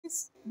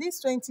This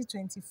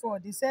 2024,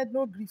 they said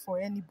no grief for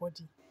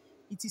anybody.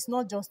 It is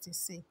not just a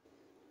say.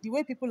 The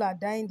way people are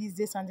dying these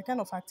days and the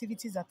kind of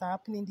activities that are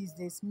happening these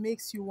days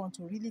makes you want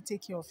to really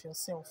take care of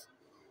yourself.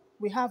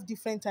 We have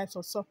different types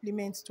of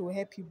supplements to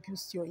help you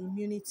boost your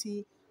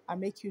immunity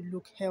and make you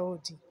look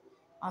healthy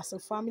as a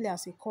family,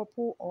 as a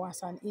couple, or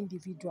as an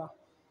individual.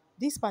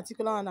 This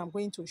particular one I'm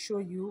going to show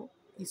you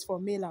is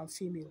for male and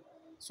female.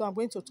 So I'm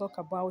going to talk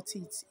about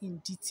it in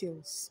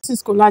details. This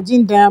is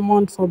Collagen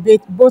Diamond for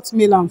both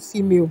male and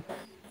female.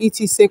 It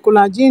is a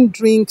collagen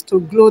drink to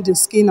glow the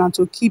skin and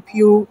to keep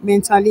you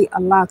mentally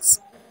alert,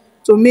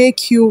 to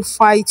make you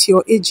fight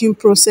your aging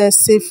process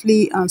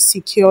safely and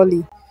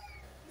securely.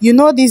 You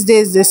know, these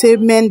days they say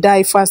men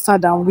die faster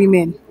than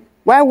women.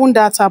 Why won't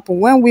that happen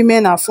when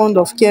women are fond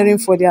of caring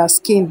for their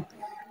skin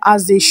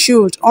as they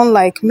should?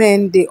 Unlike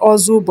men, they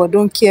hustle but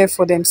don't care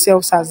for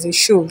themselves as they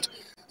should.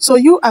 So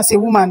you as a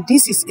woman,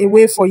 this is a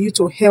way for you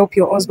to help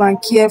your husband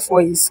care for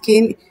his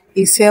skin,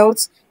 his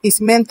health, his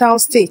mental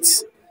state.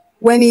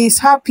 When he is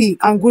happy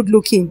and good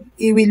looking,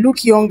 he will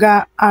look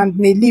younger and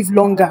may live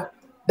longer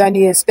than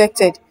he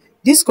expected.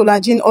 This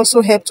collagen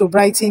also helps to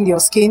brighten your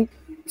skin,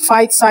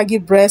 fight saggy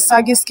breast,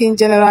 saggy skin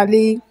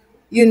generally,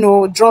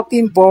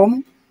 dropping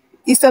bomb.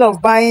 Instead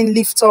of buying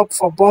lift up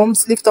for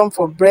bumps, lift up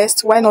for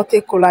breast, why not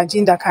take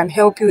collagen that can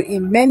help you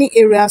in many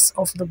areas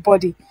of the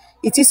body?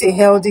 It is a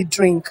healthy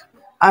drink,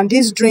 and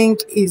this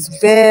drink is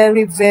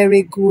very,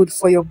 very good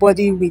for your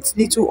body with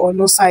little or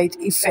no side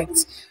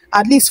effects.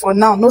 At least for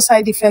now, no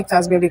side effect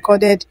has been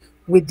recorded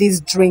with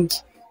this drink.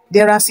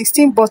 There are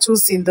 16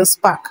 bottles in this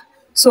pack,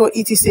 so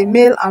it is a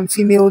male and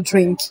female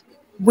drink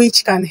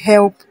which can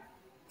help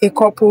a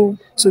couple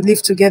to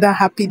live together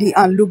happily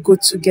and look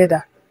good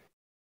together.